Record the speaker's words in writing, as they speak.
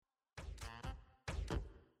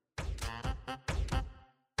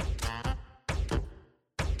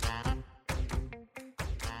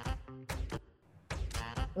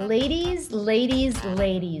Ladies,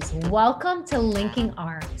 welcome to Linking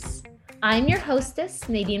Arms. I'm your hostess,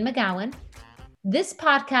 Nadine McGowan. This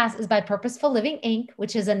podcast is by Purposeful Living, Inc.,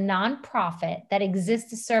 which is a nonprofit that exists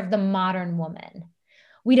to serve the modern woman.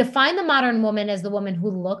 We define the modern woman as the woman who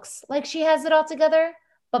looks like she has it all together,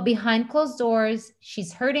 but behind closed doors,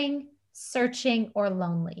 she's hurting, searching, or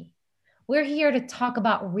lonely. We're here to talk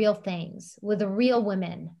about real things with real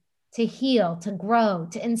women, to heal, to grow,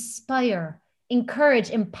 to inspire, encourage,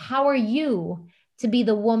 empower you to be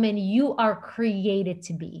the woman you are created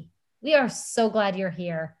to be. We are so glad you're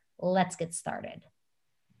here. Let's get started.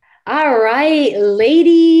 All right,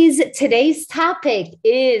 ladies, today's topic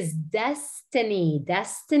is destiny.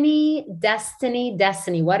 Destiny.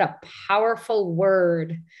 What a powerful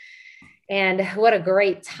word. And what a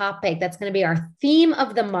great topic. That's going to be our theme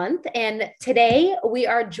of the month. And today we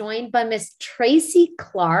are joined by Miss Tracy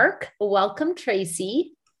Clark. Welcome,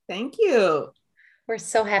 Tracy. Thank you. We're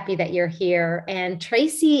so happy that you're here. And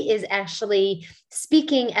Tracy is actually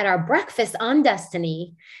speaking at our breakfast on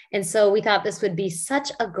destiny. And so we thought this would be such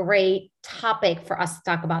a great topic for us to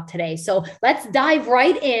talk about today. So let's dive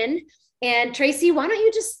right in. And Tracy, why don't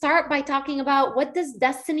you just start by talking about what does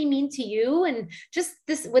destiny mean to you and just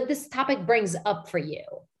what this topic brings up for you?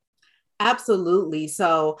 Absolutely.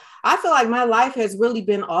 So I feel like my life has really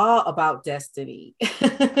been all about destiny.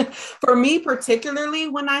 For me, particularly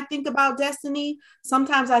when I think about destiny,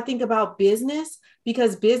 sometimes I think about business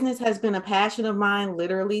because business has been a passion of mine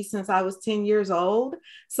literally since I was 10 years old.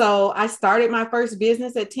 So I started my first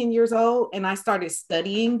business at 10 years old and I started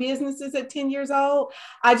studying businesses at 10 years old.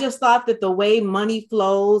 I just thought that the way money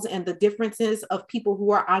flows and the differences of people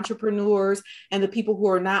who are entrepreneurs and the people who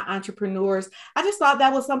are not entrepreneurs, I just thought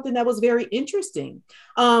that was something that was very interesting.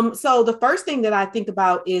 So the first thing that I think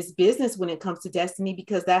about is business when it comes to destiny,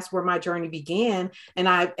 because that's where my journey began.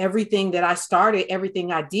 And everything that I started,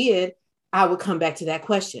 everything I did, I would come back to that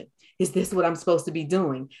question. Is this what I'm supposed to be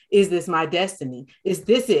doing? Is this my destiny? Is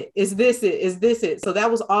this it? Is this it? Is this it? So that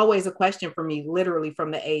was always a question for me, literally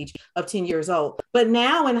from the age of 10 years old. But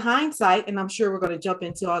now in hindsight, and I'm sure we're going to jump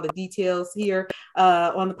into all the details here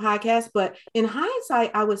on the podcast, but in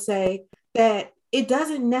hindsight, I would say that it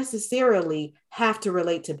doesn't necessarily have to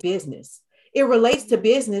relate to business. It relates to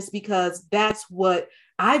business because that's what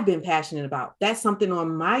I've been passionate about. That's something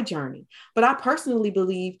on my journey. But I personally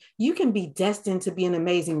believe you can be destined to be an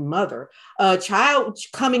amazing mother. A child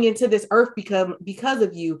coming into this earth because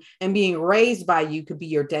of you and being raised by you could be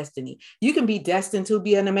your destiny. You can be destined to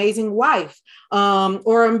be an amazing wife,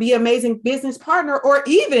 or be an amazing business partner, or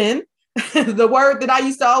even the word that I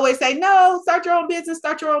used to always say, no, start your own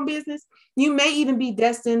business. You may even be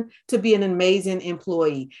destined to be an amazing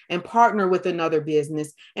employee and partner with another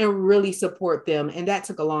business and really support them. And that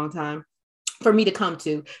took a long time for me to come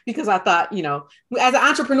to, because I thought, as an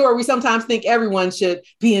entrepreneur, we sometimes think everyone should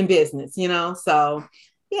be in business, So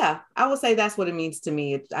yeah, I would say that's what it means to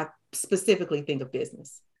me. I specifically think of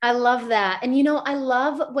business. I love that. And, I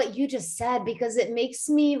love what you just said, because it makes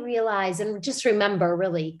me realize and just remember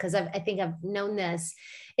really, because I think I've known this,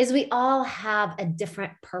 is we all have a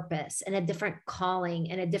different purpose and a different calling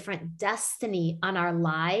and a different destiny on our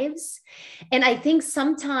lives. And I think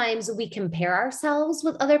sometimes we compare ourselves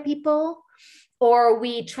with other people, or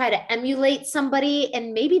we try to emulate somebody,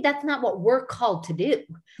 and maybe that's not what we're called to do,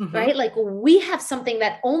 right? Like we have something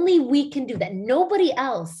that only we can do, that nobody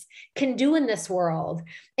else can do in this world.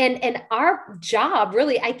 And our job,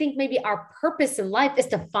 really, I think maybe our purpose in life is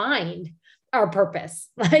to find our purpose.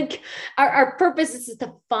 Like our purpose is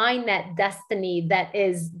to find that destiny that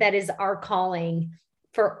is our calling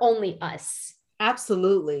for only us.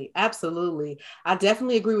 Absolutely. I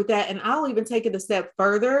definitely agree with that. And I'll even take it a step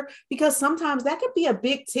further, because sometimes that could be a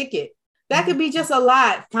big ticket. That could be just a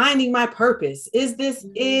lot. Finding my purpose. Is this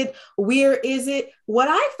it? Where is it? What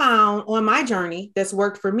I found on my journey that's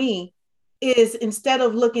worked for me is, instead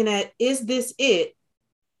of looking at, is this it?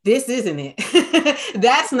 This isn't it.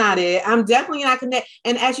 That's not it. I'm definitely not connected.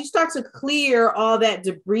 And as you start to clear all that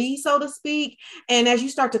debris, so to speak, and as you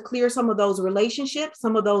start to clear some of those relationships,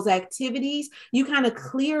 some of those activities, you kind of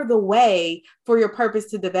clear the way for your purpose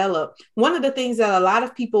to develop. One of the things that a lot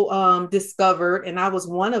of people discovered, and I was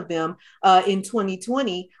one of them in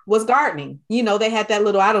 2020, was gardening. They had that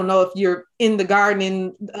little, I don't know if you're in the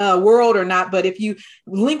gardening world or not, but if you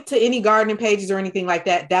link to any gardening pages or anything like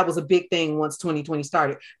that, that was a big thing once 2020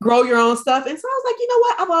 started. Grow your own stuff. And so I was like, you know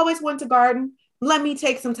what? I've always wanted to garden. Let me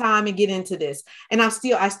take some time and get into this. And I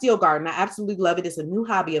still garden. I absolutely love it. It's a new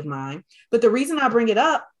hobby of mine. But the reason I bring it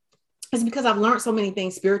up is because I've learned so many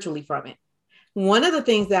things spiritually from it. One of the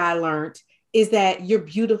things that I learned is that you're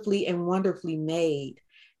beautifully and wonderfully made.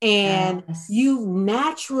 and Yes. you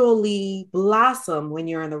naturally blossom when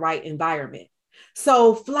you're in the right environment.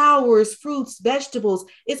 So flowers, fruits, vegetables,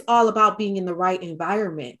 it's all about being in the right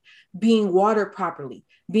environment, being watered properly,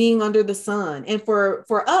 being under the sun. And for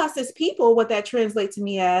us as people, what that translates to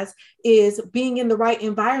me as is being in the right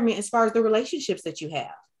environment as far as the relationships that you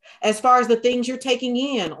have, as far as the things you're taking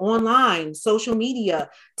in online, social media,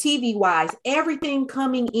 TV wise, everything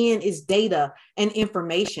coming in is data and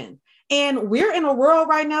information. And we're in a world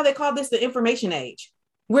right now, they call this the information age,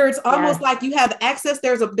 where it's almost Yes. like you have access.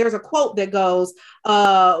 There's a quote that goes,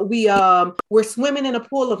 we're swimming in a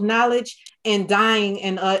pool of knowledge and dying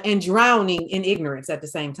and drowning in ignorance at the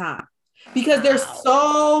same time. Because there's Wow.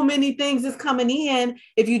 so many things that's coming in.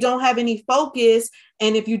 If you don't have any focus,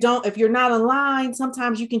 and if you're not aligned,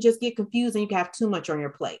 sometimes you can just get confused and you can have too much on your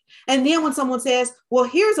plate. And then when someone says, well,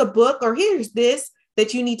 here's a book or here's this,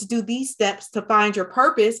 that you need to do these steps to find your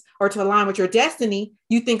purpose or to align with your destiny,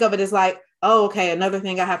 you think of it as like, oh, okay, another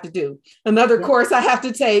thing I have to do, another course I have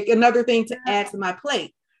to take, another thing to add to my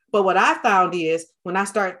plate. But what I found is when I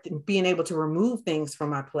start being able to remove things from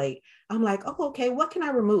my plate, I'm like, oh, okay, what can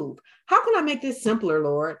I remove? How can I make this simpler,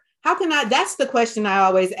 Lord? How can I? That's the question I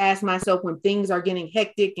always ask myself when things are getting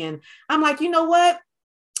hectic. And I'm like, you know what?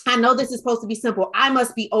 I know this is supposed to be simple. I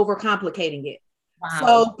must be overcomplicating it. Wow.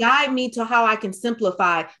 So guide me to how I can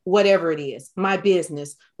simplify whatever it is, my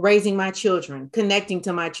business, raising my children, connecting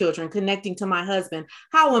to my children, connecting to my husband.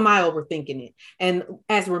 How am I overthinking it? And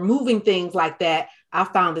as removing things like that, I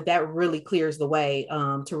found that really clears the way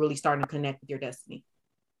to really starting to connect with your destiny.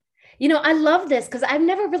 I love this because I've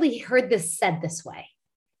never really heard this said this way.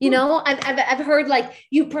 Hmm. I've heard like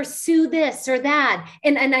you pursue this or that,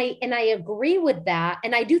 and I agree with that.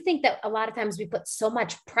 And I do think that a lot of times we put so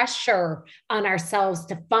much pressure on ourselves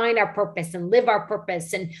to find our purpose and live our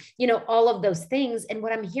purpose, and all of those things. And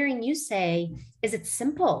what I'm hearing you say is it's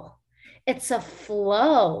simple. It's a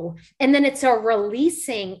flow, and then it's a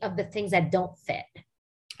releasing of the things that don't fit.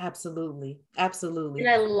 Absolutely. And Absolutely.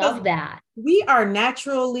 I Because love that. we are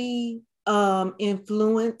naturally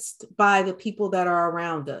influenced by the people that are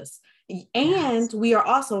around us. And Yes. we are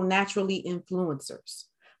also naturally influencers.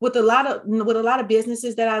 With a lot of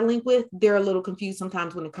businesses that I link with, they're a little confused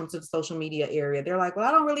sometimes when it comes to the social media area. They're like, well, I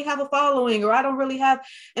don't really have a following, or I don't really have,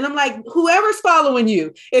 and I'm like, whoever's following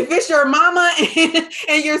you, if it's your mama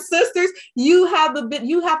and your sisters, and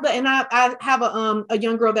I have a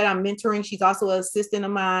young girl that I'm mentoring. She's also an assistant of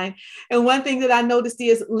mine. And one thing that I noticed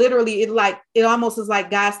is literally it almost is like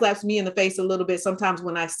God slaps me in the face a little bit sometimes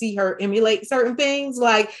when I see her emulate certain things.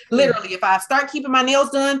 Like Mm. literally, if I start keeping my nails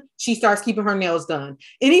done, she starts keeping her nails done.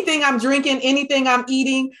 Anything I'm drinking, anything I'm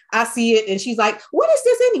eating, I see it. And she's like, what is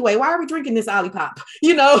this anyway? Why are we drinking this Olipop?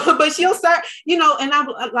 But she'll start, and I'm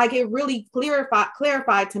like, it really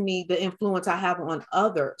clarified to me the influence I have on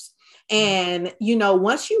others. And,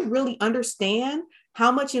 once you really understand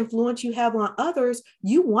how much influence you have on others,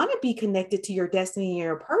 you want to be connected to your destiny and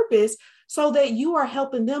your purpose so that you are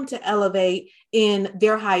helping them to elevate in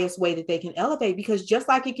their highest way that they can elevate. Because just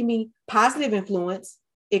like it can be positive influence,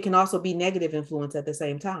 it can also be negative influence at the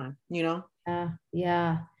same time.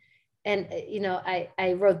 Yeah. And,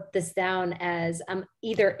 I wrote this down as I'm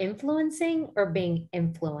either influencing or being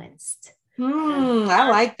influenced. And I'm I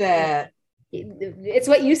like constantly, that. it's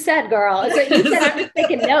what you said, girl. It's what you said. I'm just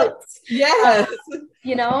taking notes. Um, Yes.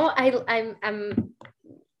 I'm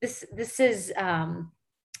this is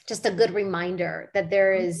just a good reminder that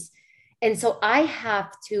there is, and so I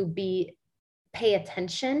have to pay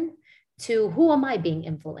attention to who am I being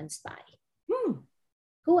influenced by? Hmm.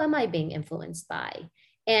 Who am I being influenced by?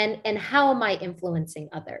 And how am I influencing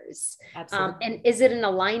others? Absolutely. And is it in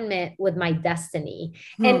alignment with my destiny?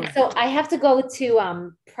 Hmm. And so I have to go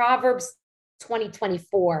to Proverbs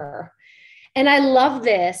 2024. And I love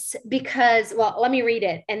this because, well, let me read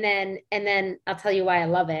it and then I'll tell you why I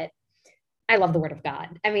love it. I love the word of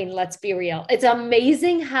God. I mean, let's be real. It's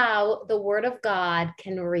amazing how the word of God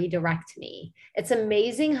can redirect me. It's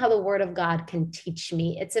amazing how the word of God can teach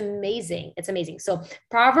me. It's amazing. It's amazing. So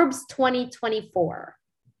Proverbs 20:24,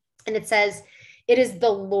 and it says, it is the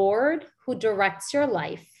Lord who directs your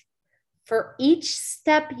life. For each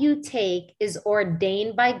step you take is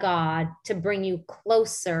ordained by God to bring you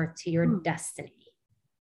closer to your Hmm. destiny.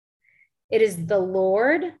 It is the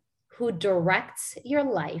Lord who directs your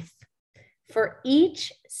life. For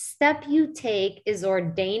each step you take is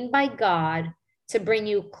ordained by God to bring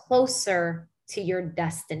you closer to your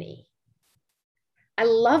destiny. I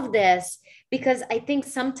love this because I think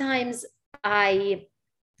sometimes I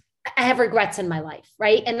I have regrets in my life,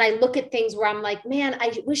 right? And I look at things where I'm like, man,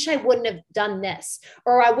 I wish I wouldn't have done this,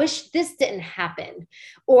 or I wish this didn't happen.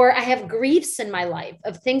 Or I have griefs in my life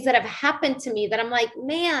of things that have happened to me that I'm like,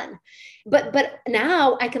 man, but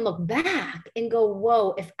now I can look back and go,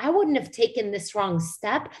 whoa, if I wouldn't have taken this wrong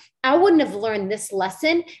step, I wouldn't have learned this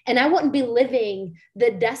lesson, and I wouldn't be living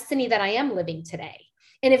the destiny that I am living today.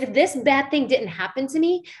 And if this bad thing didn't happen to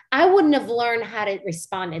me, I wouldn't have learned how to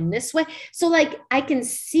respond in this way. So like I can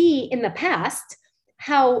see in the past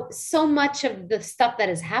how so much of the stuff that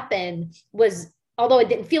has happened was, although it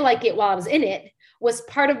didn't feel like it while I was in it, was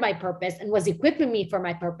part of my purpose and was equipping me for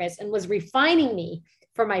my purpose and was refining me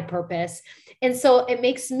for my purpose. And so it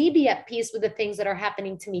makes me be at peace with the things that are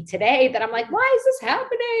happening to me today that I'm like, why is this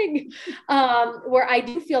happening? Where I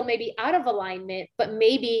do feel maybe out of alignment, but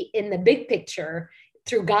maybe in the big picture,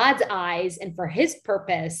 through God's eyes and for his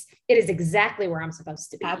purpose, it is exactly where I'm supposed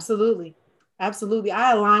to be. Absolutely. Absolutely.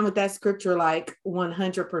 I align with that scripture like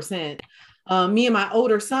 100%. Me and my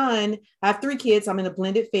older son, I have 3 kids. I'm in a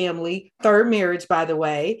blended family, 3rd marriage, by the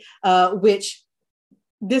way, which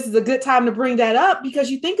this is a good time to bring that up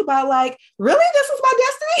because you think about like, really, this is my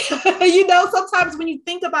destiny? Sometimes when you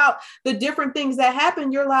think about the different things that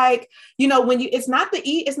happen, you're like, it's not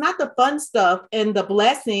the fun stuff and the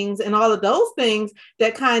blessings and all of those things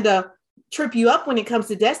that kind of trip you up when it comes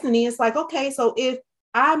to destiny. It's like, okay, so if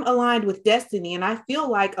I'm aligned with destiny and I feel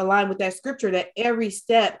like aligned with that scripture that every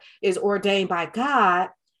step is ordained by God,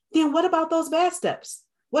 then what about those bad steps?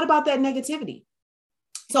 What about that negativity?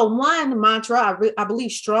 So one mantra, I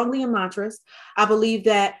believe strongly in mantras. I believe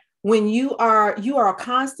that when you are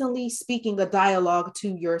constantly speaking a dialogue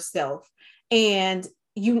to yourself, and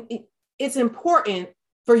it's important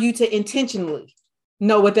for you to intentionally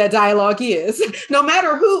know what that dialogue is. No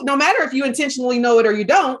matter if you intentionally know it or you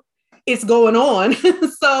don't, it's going on.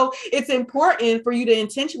 So it's important for you to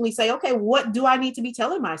intentionally say, okay, what do I need to be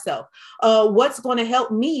telling myself? What's going to help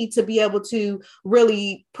me to be able to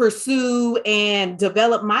really pursue and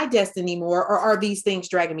develop my destiny more? Or are these things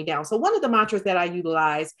dragging me down? So one of the mantras that I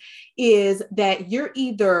utilize is that you're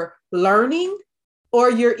either learning or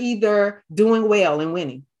you're either doing well and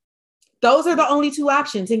winning. Those are the only 2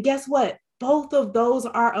 options. And guess what? Both of those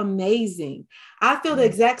are amazing. I feel the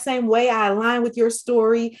exact same way. I align with your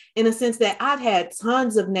story in a sense that I've had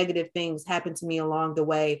tons of negative things happen to me along the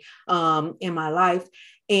way in my life.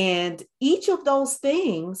 And each of those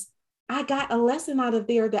things, I got a lesson out of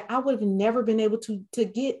there that I would have never been able to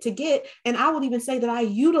get. And I would even say that I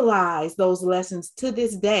utilize those lessons to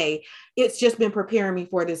this day. It's just been preparing me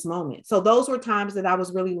for this moment. So those were times that I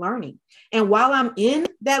was really learning. And while I'm in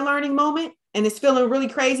that learning moment, and it's feeling really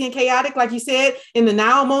crazy and chaotic, like you said, in the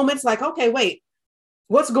now moments, like, okay, wait,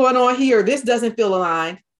 what's going on here? This doesn't feel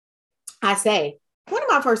aligned. I say, what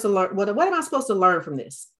am I supposed to learn? What am I supposed to learn from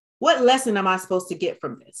this? What lesson am I supposed to get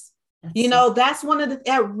from this? That's one of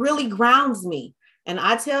that really grounds me. And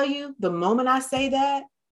I tell you, the moment I say that,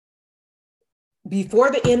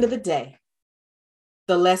 before the end of the day,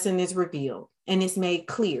 the lesson is revealed and it's made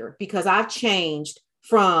clear because I've changed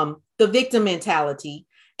from the victim mentality.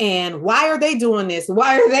 And why are they doing this?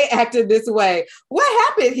 Why are they acting this way? What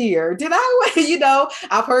happened here? Did I,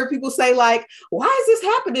 I've heard people say like, why is this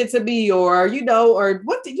happening to me? Or, or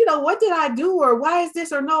what did I do? Or why is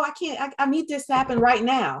this? Or no, I can't, I need this to happen right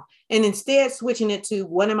now. And instead switching it to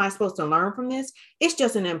what am I supposed to learn from this? It's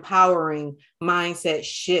just an empowering mindset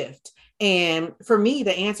shift. And for me,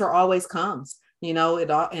 the answer always comes,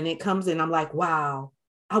 it comes in, I'm like, wow,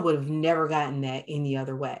 I would have never gotten that any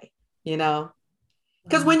other way,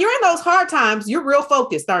 Because when you're in those hard times, you're real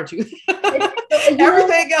focused, aren't you?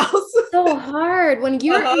 Everything else. So hard when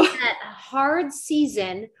you're in that hard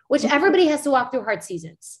season, which everybody has to walk through hard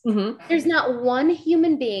seasons. Mm-hmm. There's not one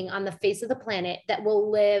human being on the face of the planet that will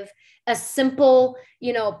live a simple,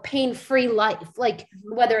 pain-free life. Like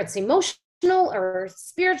whether it's emotional or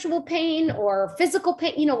spiritual pain or physical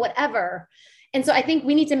pain, whatever. And so I think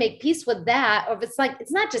we need to make peace with that. Or if it's like,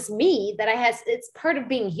 it's not just me it's part of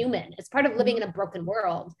being human. It's part of living in a broken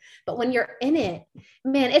world. But when you're in it,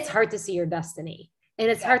 man, it's hard to see your destiny and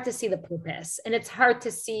it's hard to see the purpose and it's hard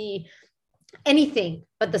to see anything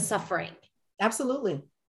but the suffering. Absolutely.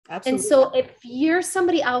 And so if you're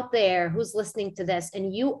somebody out there who's listening to this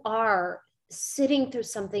and you are sitting through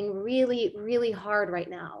something really, really hard right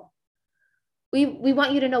now, we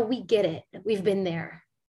want you to know we get it. We've been there.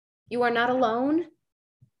 You are not alone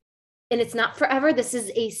and it's not forever. This is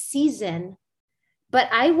a season, but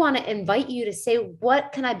I want to invite you to say,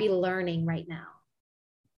 what can I be learning right now?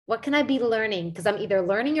 What can I be learning? Because I'm either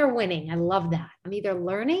learning or winning. I love that. I'm either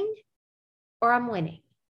learning or I'm winning.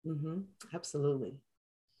 Mm-hmm. Absolutely.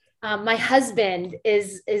 My husband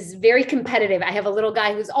is very competitive. I have a little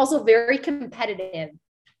guy who's also very competitive,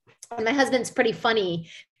 and my husband's pretty funny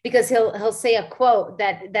because he'll say a quote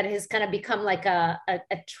that has kind of become like a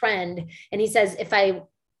trend, and he says, if I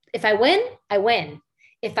win, I win.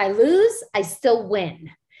 If I lose, I still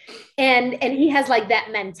win. And he has like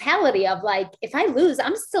that mentality of like, if I lose,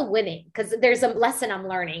 I'm still winning because there's a lesson I'm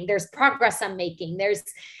learning, there's progress I'm making, there's,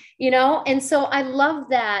 and so I love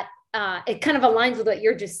that. It kind of aligns with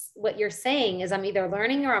what you're saying is I'm either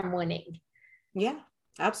learning or I'm winning. Yeah,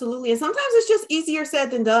 absolutely. And sometimes it's just easier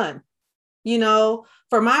said than done.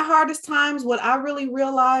 For my hardest times, what I really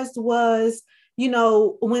realized was,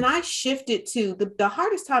 when I shifted to the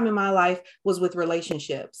hardest time in my life was with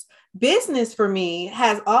relationships. Business for me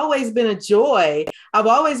has always been a joy. I've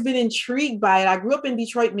always been intrigued by it. I grew up in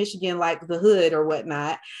Detroit, Michigan, like the hood or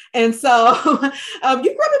whatnot. And so you grew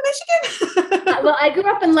up in Michigan? Well, I grew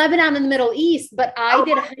up in Lebanon in the Middle East, but I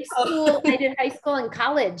did high school and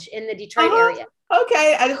college in the Detroit area.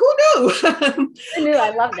 Okay. And who knew? Who knew?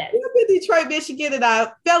 I loved it. I grew up in Detroit, Michigan, and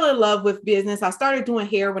I fell in love with business. I started doing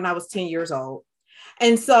hair when I was 10 years old.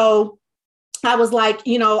 And so I was like,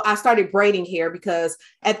 I started braiding hair because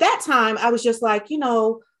at that time I was just like,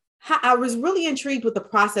 I was really intrigued with the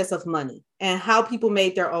process of money and how people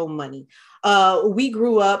made their own money. We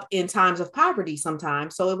grew up in times of poverty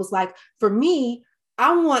sometimes. So it was like, for me,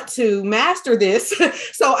 I want to master this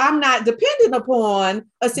so I'm not dependent upon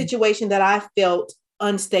a situation that I felt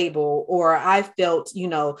unstable or I felt,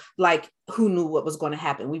 like who knew what was going to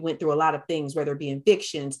happen. We went through a lot of things, whether it be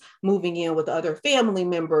evictions, moving in with other family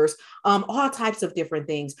members, all types of different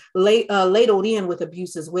things, ladled in with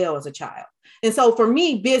abuse as well as a child. And so for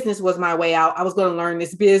me, business was my way out. I was going to learn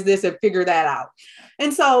this business and figure that out.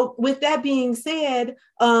 And so with that being said,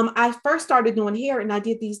 I first started doing hair and I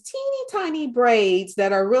did these teeny tiny braids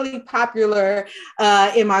that are really popular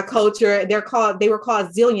in my culture. They were called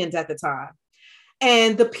zillions at the time.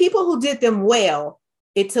 And the people who did them well,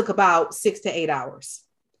 it took about 6 to 8 hours.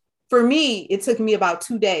 For me, it took me about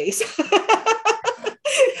 2 days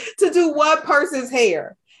to do one person's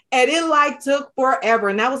hair. And it took forever.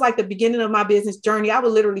 And that was like the beginning of my business journey. I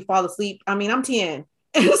would literally fall asleep. I mean, I'm 10.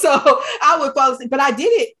 And so I would fall asleep, but I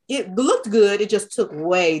did it. It looked good. It just took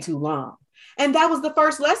way too long. And that was the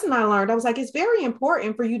first lesson I learned. I was like, it's very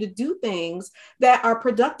important for you to do things that are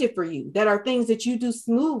productive for you, that are things that you do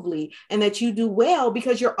smoothly and that you do well,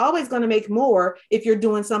 because you're always going to make more if you're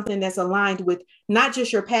doing something that's aligned with not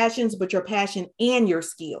just your passions, but your passion and your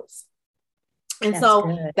skills. And that's so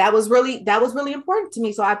good. that was really important to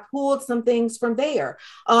me. So I pulled some things from there.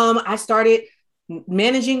 I started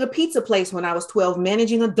managing a pizza place when I was 12,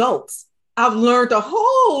 managing adults. I've learned a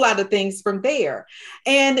whole lot of things from there.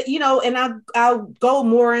 And, and I'll go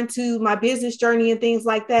more into my business journey and things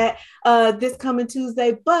like that this coming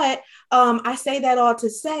Tuesday. But I say that all to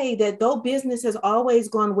say that though business has always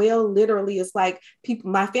gone well, literally, it's like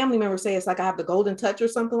my family members say, it's like I have the golden touch or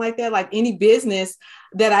something like that. Like any business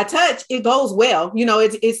that I touch, it goes well.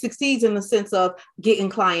 It succeeds in the sense of getting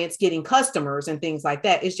clients, getting customers and things like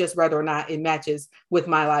that. It's just whether or not it matches with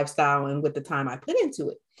my lifestyle and with the time I put into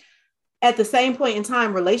it. At the same point in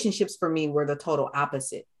time, relationships for me were the total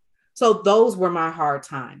opposite. So those were my hard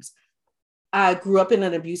times. I grew up in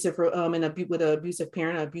with an abusive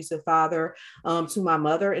parent, an abusive father to my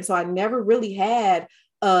mother. And so I never really had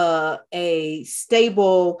a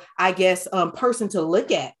stable, person to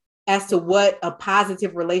look at as to what a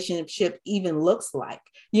positive relationship even looks like,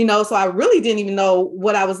 so I really didn't even know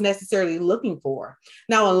what I was necessarily looking for.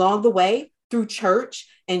 Now, along the way, through church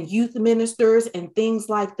and youth ministers and things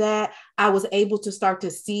like that, I was able to start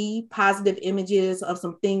to see positive images of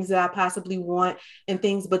some things that I possibly want and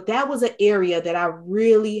things. But that was an area that I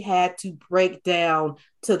really had to break down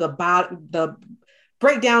to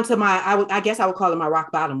I guess I would call it my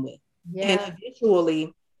rock bottom with. Yeah. And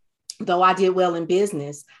eventually, though I did well in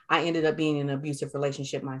business, I ended up being in an abusive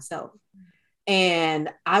relationship myself. And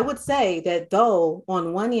I would say that though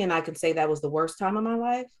on one end, I could say that was the worst time of my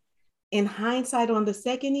life. In hindsight, on the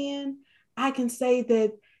second end, I can say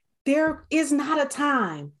that there is not a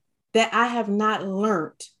time that I have not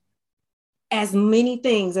learned as many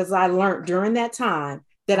things as I learned during that time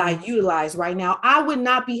that I utilize right now. I would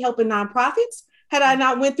not be helping nonprofits had I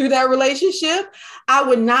not went through that relationship. I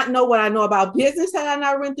would not know what I know about business had I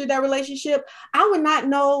not went through that relationship. I would not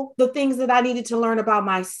know the things that I needed to learn about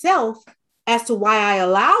myself as to why I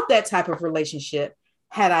allowed that type of relationship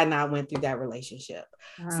had I not went through that relationship.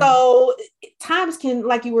 So times can,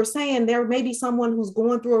 like you were saying, there may be someone who's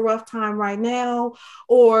going through a rough time right now,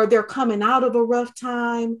 or they're coming out of a rough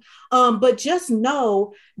time. But just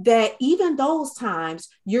know that even those times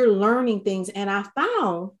you're learning things. And I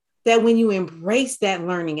found that when you embrace that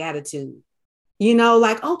learning attitude, you know,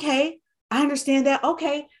 like, okay, I understand that.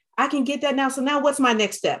 Okay, I can get that now. So now what's my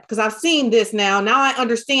next step? Because I've seen this now. Now I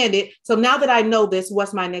understand it. So now that I know this,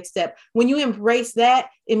 what's my next step? When you embrace that,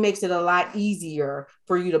 it makes it a lot easier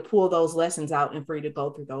for you to pull those lessons out and for you to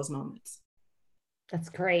go through those moments. That's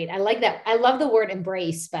great. I like that. I love the word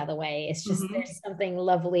embrace, by the way. It's just, there's something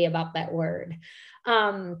lovely about that word.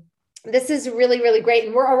 This is really, really great.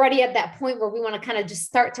 And we're already at that point where we want to kind of just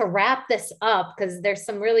start to wrap this up because there's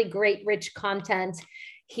some really great, rich content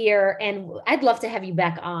here. And I'd love to have you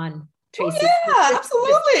back on, Tracy. Oh, yeah,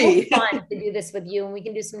 absolutely. It's so fun to do this with you, and we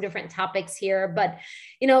can do some different topics here. But,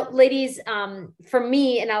 you know, ladies, for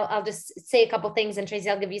me, and I'll just say a couple things, and Tracy,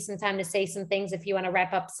 I'll give you some time to say some things if you want to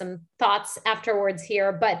wrap up some thoughts afterwards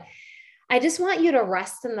here. But I just want you to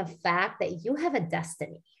rest in the fact that you have a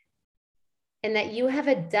destiny, and that you have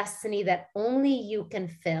a destiny that only you can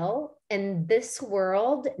fill, and this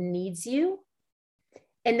world needs you,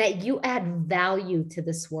 and that you add value to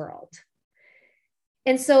this world.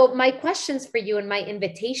 And so my questions for you and my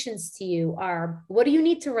invitations to you are, what do you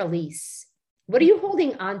need to release? What are you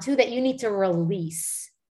holding on to that you need to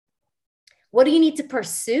release? What do you need to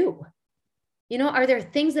pursue? You know, are there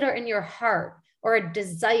things that are in your heart or a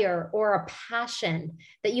desire or a passion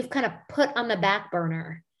that you've kind of put on the back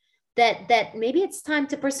burner that maybe it's time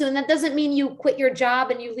to pursue? And that doesn't mean you quit your job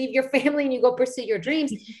and you leave your family and you go pursue your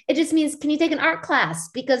dreams. It just means, can you take an art class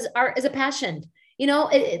because art is a passion? You know,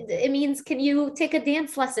 it means, can you take a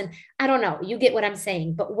dance lesson? I don't know. You get what I'm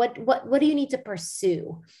saying. But what do you need to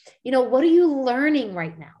pursue? You know, what are you learning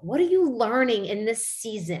right now? What are you learning in this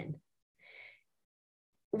season?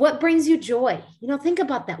 What brings you joy? You know, think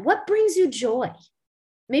about that. What brings you joy?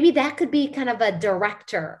 Maybe that could be kind of a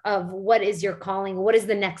director of what is your calling? What is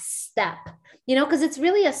the next step? You know, because it's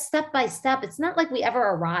really a step by step. It's not like we ever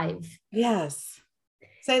arrive. Yes.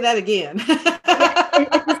 Say that again.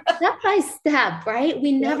 It's step by step, right?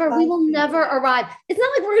 We will never arrive. It's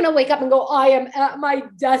not like we're going to wake up and go, I am at my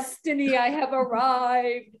destiny. I have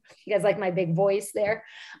arrived. You guys like my big voice there?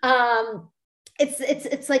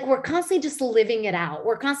 It's like we're constantly just living it out.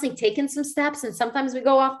 We're constantly taking some steps, and sometimes we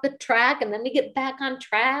go off the track and then we get back on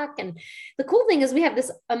track. And the cool thing is we have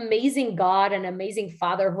this amazing God and amazing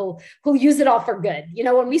Father who'll use it all for good. You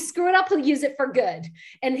know, when we screw it up, he'll use it for good,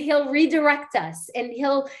 and he'll redirect us, and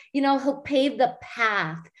he'll pave the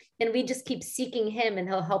path, and we just keep seeking him and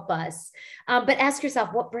he'll help us. But ask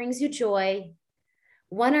yourself, what brings you joy?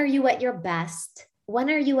 When are you at your best? When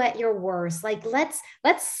are you at your worst? Like, let's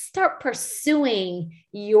start pursuing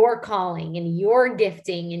your calling and your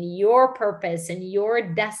gifting and your purpose and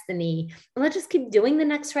your destiny. And let's just keep doing the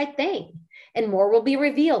next right thing, and more will be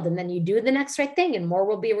revealed. And then you do the next right thing and more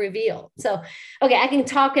will be revealed. So, okay, I can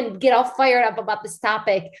talk and get all fired up about this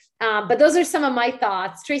topic. But those are some of my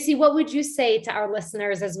thoughts. Tracy, what would you say to our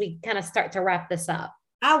listeners as we kind of start to wrap this up?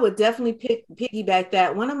 I would definitely piggyback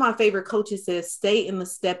that. One of my favorite coaches says, stay in the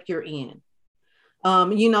step you're in.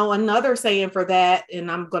 You know, another saying for that,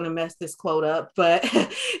 and I'm going to mess this quote up, but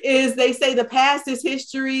is they say the past is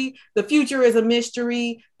history, the future is a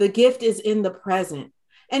mystery, the gift is in the present.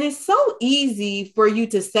 And it's so easy for you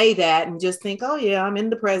to say that and just think, oh yeah, I'm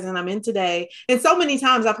in the present, I'm in today. And so many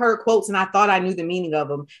times I've heard quotes and I thought I knew the meaning of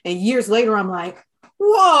them. And years later, I'm like,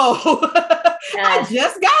 whoa, I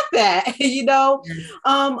just got that, you know?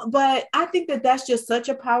 But I think that that's just such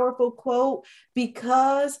a powerful quote,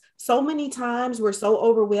 because so many times we're so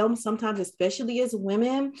overwhelmed, sometimes, especially as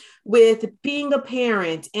women, with being a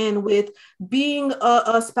parent and with being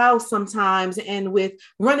a spouse sometimes, and with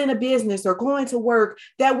running a business or going to work,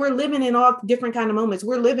 that we're living in all different kind of moments.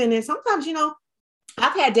 We're living in sometimes, you know,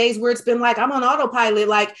 I've had days where it's been like I'm on autopilot,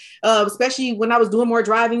 like especially when I was doing more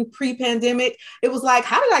driving pre-pandemic. It was like,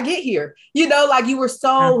 how did I get here? You know, like you were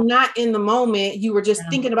so not in the moment. You were just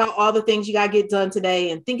thinking about all the things you got to get done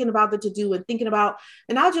today, and thinking about the to-do, and thinking about,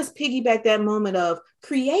 and I'll just piggyback that moment of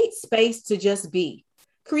create space to just be.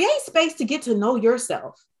 Create space to get to know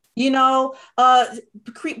yourself. You know,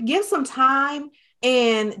 give some time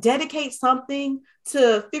and dedicate something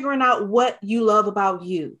to figuring out what you love about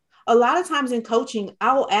you. A lot of times in coaching,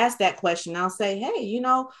 I will ask that question. I'll say, hey, you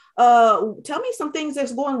know, tell me some things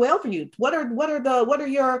that's going well for you. What are the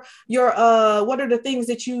things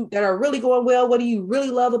that are really going well? What do you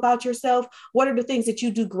really love about yourself? What are the things that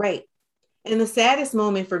you do great? And the saddest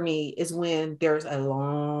moment for me is when there's a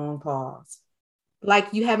long pause. Like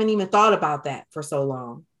you haven't even thought about that for so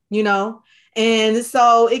long, you know? And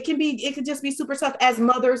so it could just be super tough as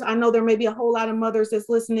mothers. I know there may be a whole lot of mothers that's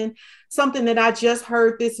listening. Something that I just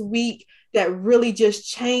heard this week that really just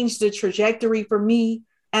changed the trajectory for me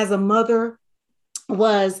as a mother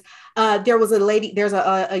was there was a lady, there's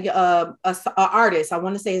a artist. I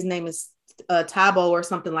want to say his name is Tabo or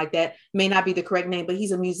something like that. May not be the correct name, but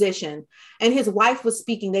he's a musician. And his wife was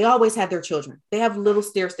speaking. They always have their children. They have little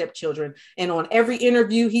stair-step children. And on every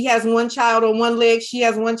interview, he has one child on one leg, she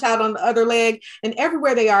has one child on the other leg. And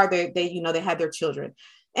everywhere they are, they have their children.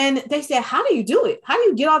 And they said, how do you do it? How do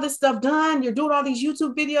you get all this stuff done? You're doing all these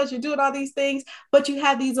YouTube videos, you're doing all these things, but you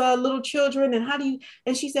have these little children. And how do you?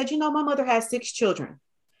 And she said, my mother has 6 children.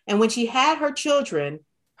 And when she had her children,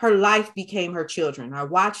 her life became her children. I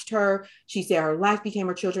watched her. She said her life became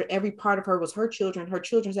her children. Every part of her was her children, her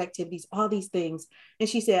children's activities, all these things. And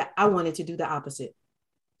she said, I wanted to do the opposite.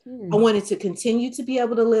 I wanted to continue to be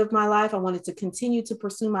able to live my life. I wanted to continue to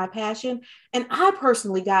pursue my passion. And I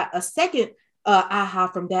personally got a second aha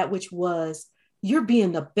from that, which was, you're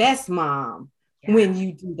being the best mom when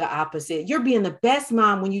you do the opposite. You're being the best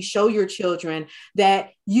mom when you show your children that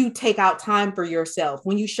you take out time for yourself.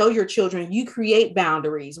 When you show your children, you create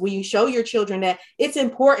boundaries. When you show your children that it's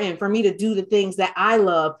important for me to do the things that I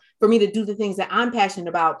love, for me to do the things that I'm passionate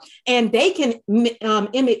about. And they can mimic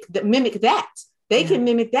that. They can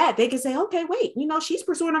mimic that. They can say, okay, wait, she's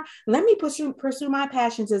pursuing her. Let me pursue my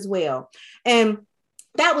passions as well. And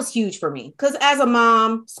that was huge for me because as a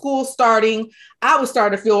mom, school starting, I was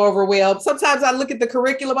starting to feel overwhelmed. Sometimes I look at the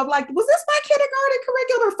curriculum, I'm like, was this my kindergarten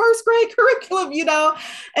curriculum or first grade curriculum,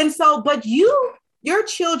 And so, but your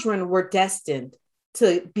children were destined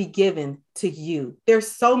to be given to you.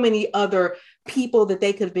 There's so many other people that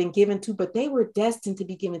they could have been given to, but they were destined to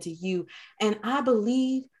be given to you. And I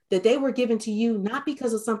believe that they were given to you, not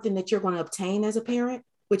because of something that you're going to obtain as a parent,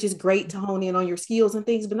 which is great to hone in on your skills and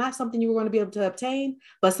things, but not something you were going to be able to obtain,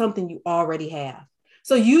 but something you already have.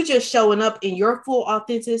 So you just showing up in your full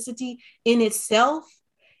authenticity in itself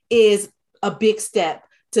is a big step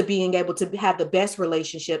to being able to have the best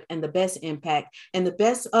relationship and the best impact and the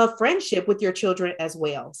best friendship with your children as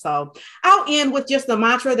well. So I'll end with just the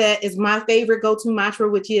mantra that is my favorite go-to mantra,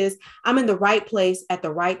 which is, I'm in the right place at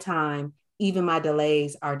the right time. Even my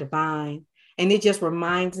delays are divine. And it just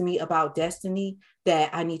reminds me about destiny,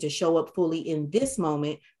 that I need to show up fully in this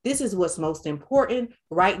moment. This is what's most important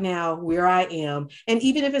right now, where I am. And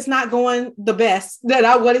even if it's not going the best that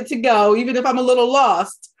I want it to go, even if I'm a little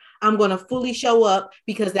lost, I'm going to fully show up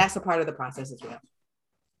because that's a part of the process as well.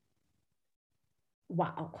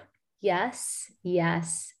 Wow. Yes,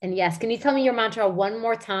 yes, and yes. Can you tell me your mantra one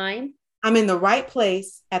more time? I'm in the right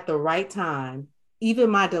place at the right time.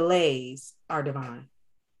 Even my delays are divine.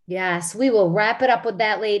 Yes, we will wrap it up with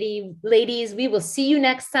that, ladies. We will see you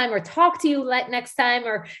next time or talk to you next time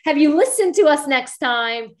or have you listen to us next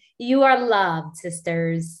time. You are loved,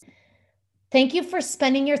 sisters. Thank you for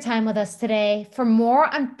spending your time with us today. For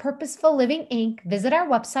more on Purposeful Living Inc., visit our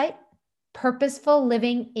website,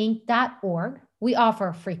 purposefulllivinginc.org. We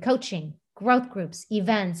offer free coaching, growth groups,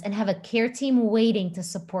 events, and have a care team waiting to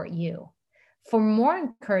support you. For more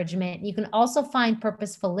encouragement, you can also find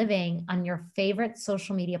Purposeful Living on your favorite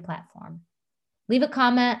social media platform. Leave a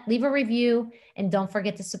comment, leave a review, and don't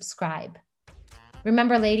forget to subscribe.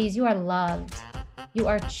 Remember, ladies, you are loved. You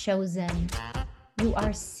are chosen. You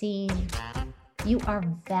are seen. You are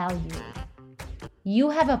valued.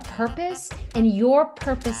 You have a purpose, and your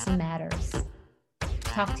purpose matters.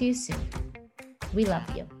 Talk to you soon. We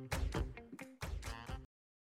love you.